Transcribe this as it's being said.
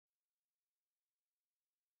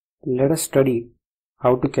Let us study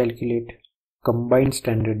how to calculate combined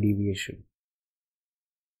standard deviation.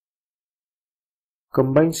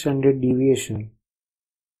 Combined standard deviation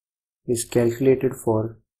is calculated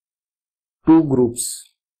for two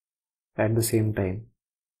groups at the same time,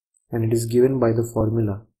 and it is given by the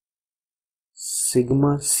formula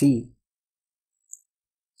sigma c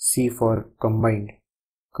for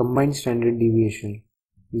combined standard deviation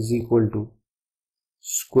is equal to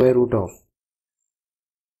square root of,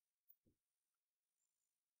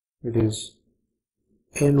 it is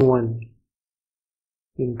n1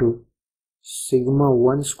 into sigma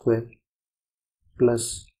 1 square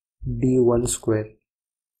plus d1 square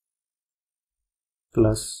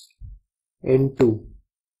plus n2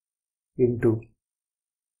 into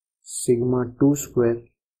sigma 2 square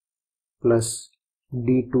plus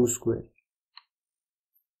d2 square,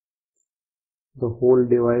 the whole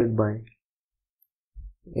divided by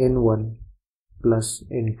n1 plus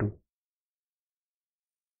n2.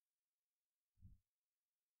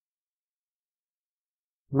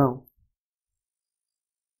 Now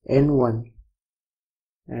n1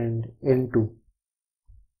 and n2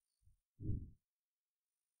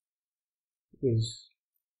 is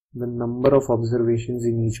the number of observations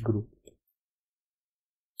in each group.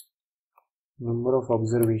 Number of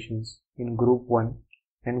observations in group 1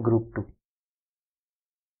 and group 2.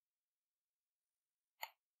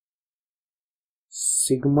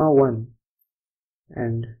 Sigma 1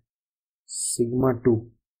 and sigma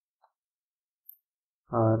 2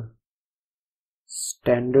 are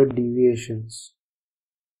standard deviations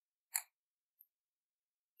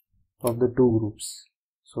of the two groups.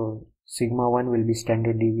 So sigma 1 will be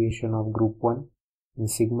standard deviation of group 1 and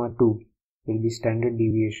sigma 2 will be standard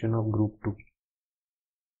deviation of group 2.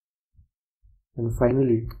 And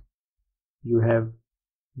finally you have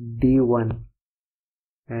d1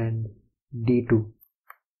 and d2,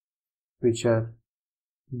 which are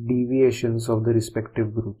deviations of the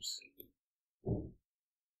respective groups.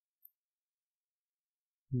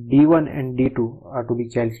 d1 and d2 are to be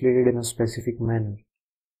calculated in a specific manner,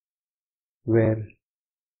 where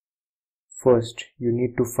first you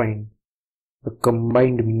need to find the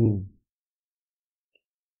combined mean.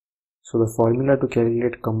 So the formula to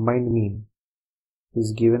calculate combined mean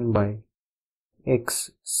is given by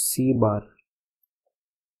xc bar,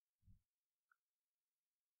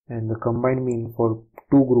 and the combined mean for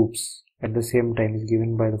two groups at the same time is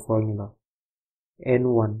given by the formula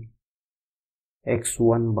n1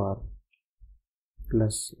 x1 bar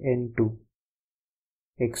plus n2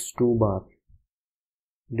 x2 bar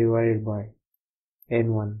divided by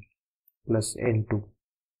n1 plus n2.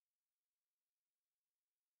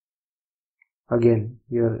 Again,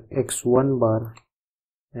 your x1 bar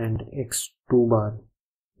and x2 bar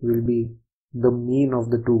will be the mean of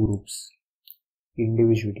the two groups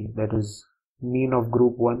individually. That is, mean of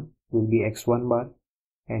group 1 will be x1 bar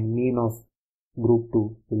and mean of group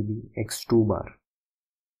 2 will be x2 bar.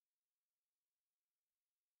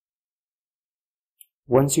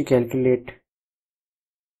 Once you calculate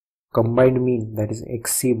combined mean, that is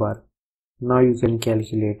xc bar, now you can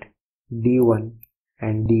calculate d1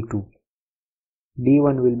 and d2.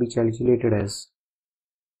 d1 will be calculated as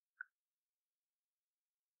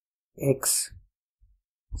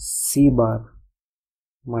xc bar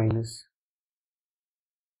minus,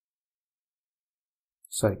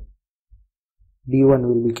 d1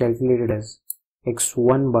 will be calculated as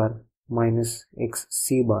x1 bar minus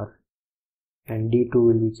xc bar, and d2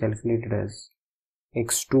 will be calculated as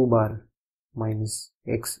x2 bar minus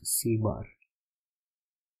xc bar.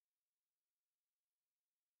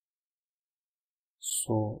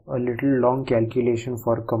 So a little long calculation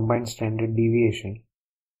for combined standard deviation.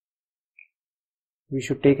 We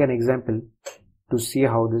should take an example to see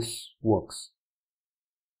how this works.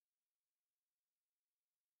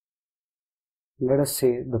 Let us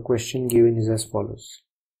say the question given is as follows.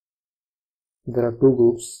 There are two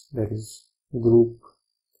groups, that is group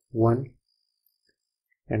 1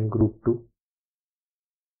 and group 2.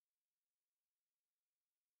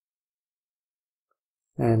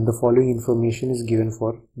 And the following information is given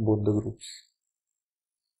for both the groups.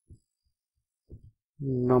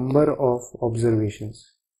 Number of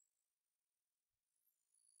observations.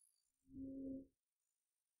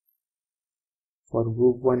 For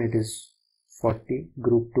group 1 it is 40,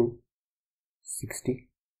 group 2 60.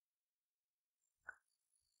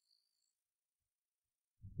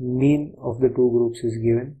 Mean of the two groups is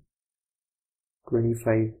given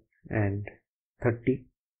 25 and 30.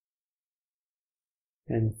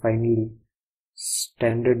 And finally,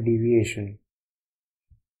 standard deviation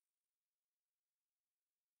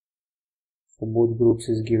for both groups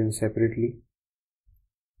is given separately.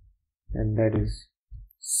 and that is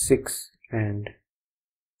 6 and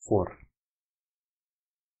 4.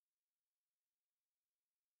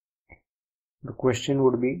 The question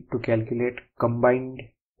would be to calculate combined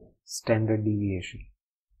standard deviation.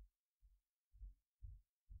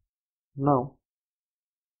 Now,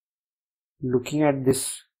 looking at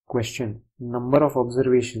this question, number of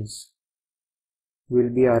observations will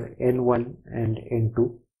be our N1 and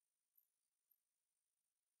N2.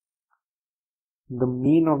 The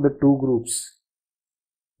mean of the two groups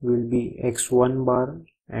will be x1 bar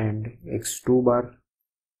and x2 bar,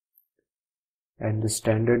 and the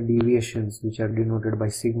standard deviations, which are denoted by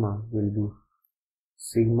sigma, will be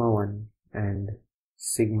sigma 1 and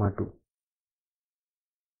sigma 2.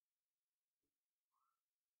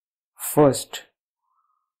 First,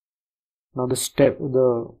 now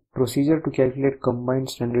the procedure to calculate combined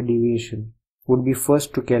standard deviation would be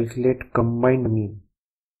first to calculate combined mean,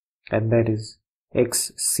 and that is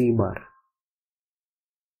xc bar.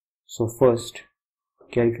 So first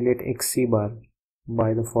calculate xc bar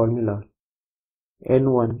by the formula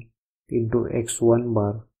n1 into x1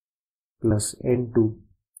 bar plus n2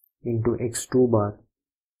 into x2 bar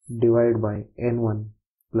divided by n1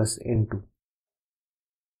 plus n2,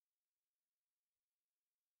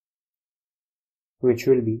 which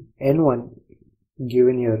will be n1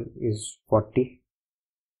 given here is 40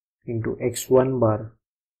 into x1 bar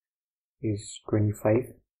is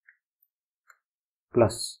 25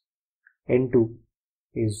 plus n2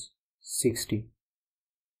 is 60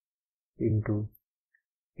 into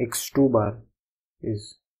x2 bar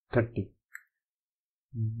is 30,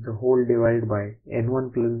 the whole divided by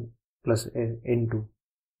n1 plus n2,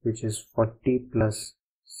 which is 40 plus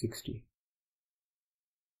 60.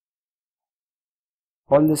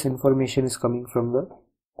 All this information is coming from the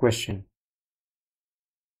question.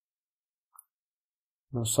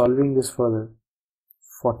 Now solving this further,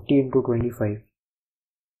 40 into 25,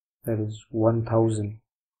 that is 1000,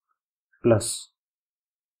 plus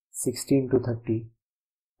 60 into 30,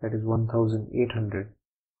 that is 1800,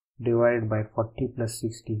 divided by 40 plus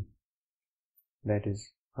 60, that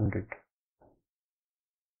is 100.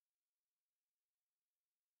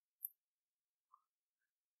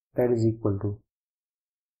 That is equal to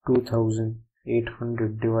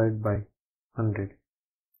 2800 divided by 100,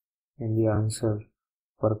 and the answer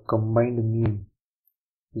for combined mean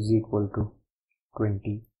is equal to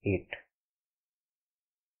 28.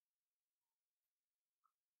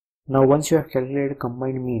 Now once you have calculated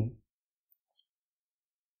combined mean,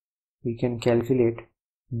 we can calculate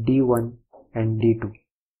D1 and D2.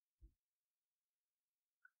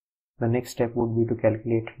 The next step would be to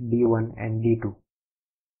calculate D1 and D2.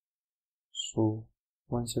 So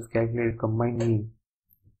once you have calculated combined mean,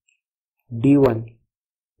 D1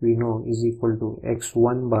 we know is equal to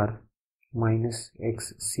x1 bar minus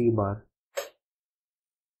xc bar.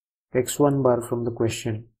 X1 bar from the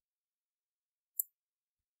question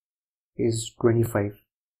is 25,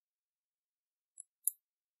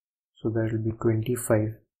 so that will be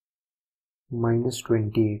 25 minus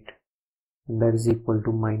 28, and that is equal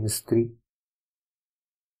to minus 3.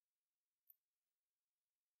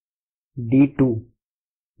 D2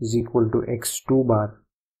 is equal to x2 bar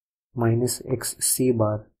minus xc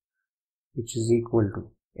bar, which is equal to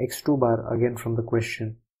x2 bar again from the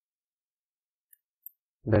question,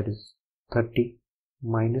 that is 30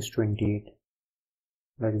 minus 28,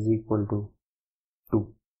 that is equal to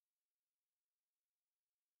 2.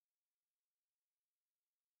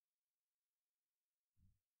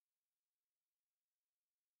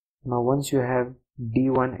 Now once you have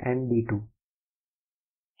D1 and D2,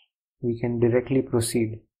 we can directly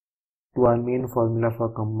proceed to our main formula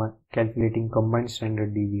for calculating combined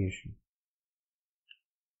standard deviation.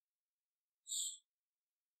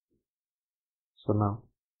 So now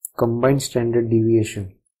combined standard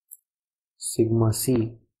deviation, sigma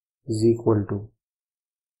c is equal to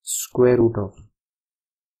square root of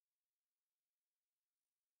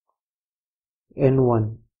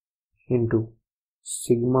n1 into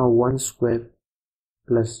sigma 1 square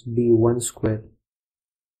plus d1 square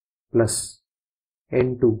plus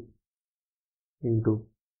n2 into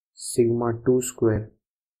sigma 2 square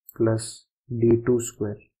plus d2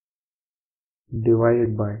 square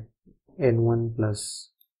divided by n1 plus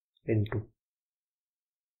n2.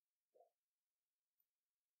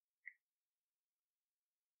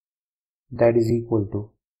 That is equal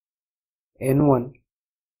to n1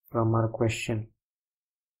 from our question,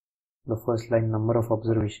 the first line, number of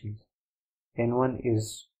observations, n1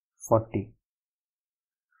 is 40,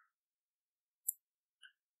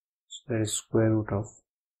 so that is square root of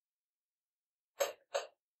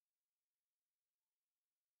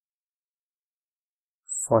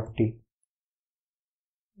 40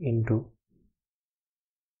 into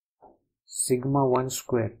sigma 1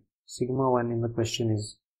 square. Sigma 1 in the question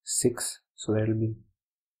is 6, so that will be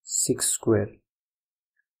 6 square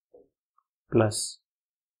plus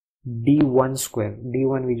d1 square.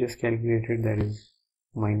 d1 we just calculated, that is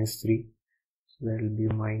minus 3, so that will be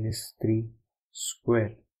minus 3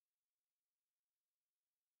 square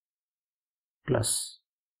plus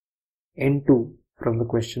n2 from the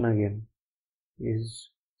question again is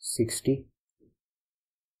 60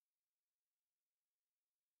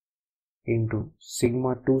 into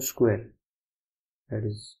sigma 2 square, that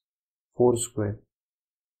is 4 square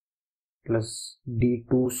plus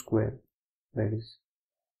d2 square, that is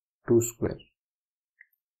 2 square,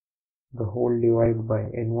 the whole divided by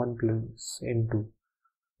n1 plus n2,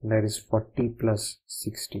 that is 40 plus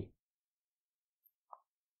 60.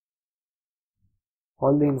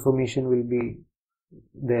 All the information will be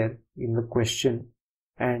there in the question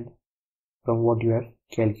and from what you have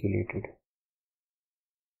calculated.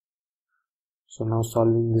 So now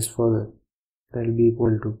solving this further, that will be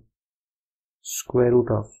equal to square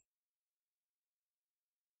root of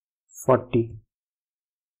 40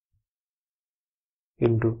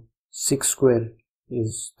 into 6 square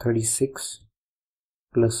is 36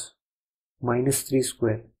 plus minus 3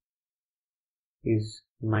 square is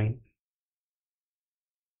 9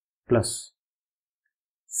 plus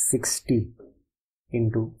 60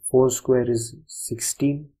 into 4 square is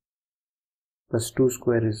 16 plus 2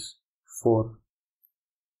 square is 4,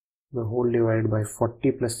 the whole divided by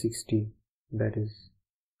 40 plus 60, that is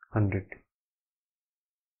 100.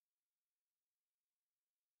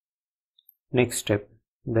 Next step,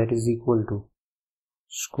 that is equal to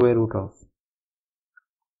square root of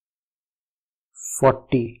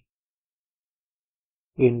 40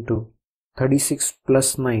 into 36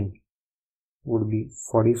 plus 9 would be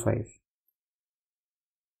 45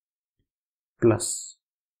 plus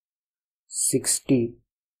 60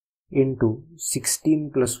 into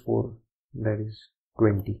 16 plus 4, that is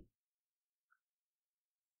 20,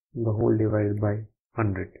 the whole divided by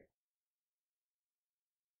 100.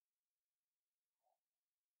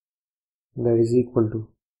 That is equal to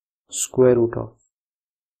square root of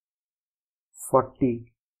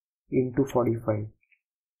 40 into 45,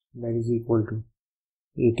 that is equal to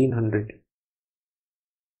 1800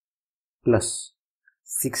 plus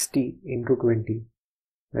 60 into 20,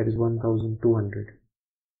 that is 1200,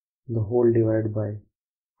 the whole divided by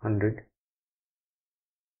 100.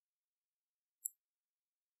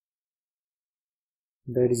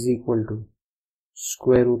 That is equal to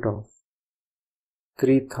square root of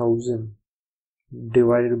 3000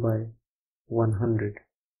 divided by 100.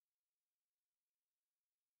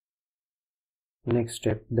 Next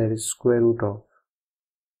step, that is square root of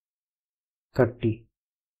 30.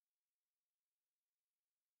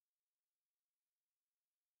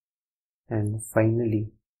 And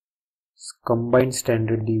finally, combined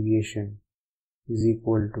standard deviation is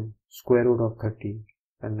equal to square root of 30,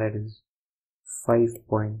 and that is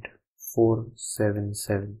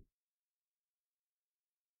 5.477.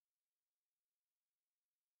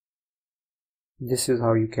 This is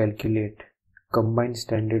how you calculate combined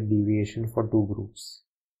standard deviation for two groups.